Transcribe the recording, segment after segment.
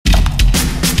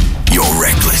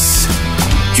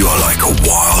are like a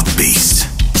wild beast.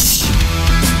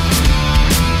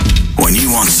 When you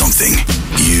want something,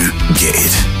 you get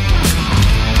it.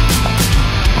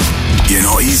 You're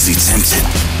not easily tempted.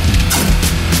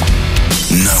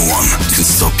 No one can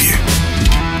stop you.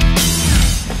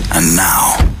 And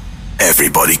now,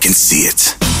 everybody can see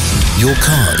it. Your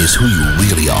car is who you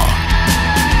really are.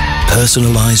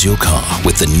 Personalize your car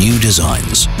with the new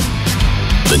designs.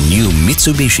 The new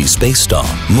Mitsubishi Space Star,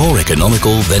 more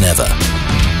economical than ever.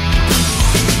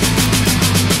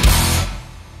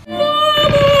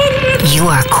 You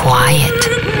are quiet,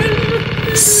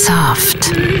 soft.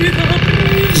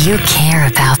 You care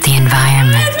about the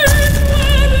environment.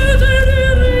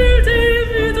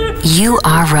 You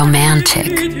are romantic.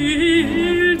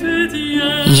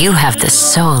 You have the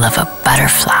soul of a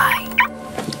butterfly.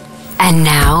 And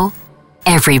now,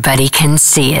 everybody can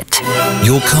see it.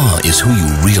 Your car is who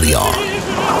you really are.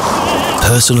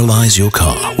 Personalize your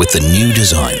car with the new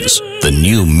designs. The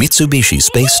new Mitsubishi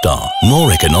Space Star,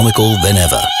 more economical than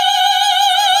ever.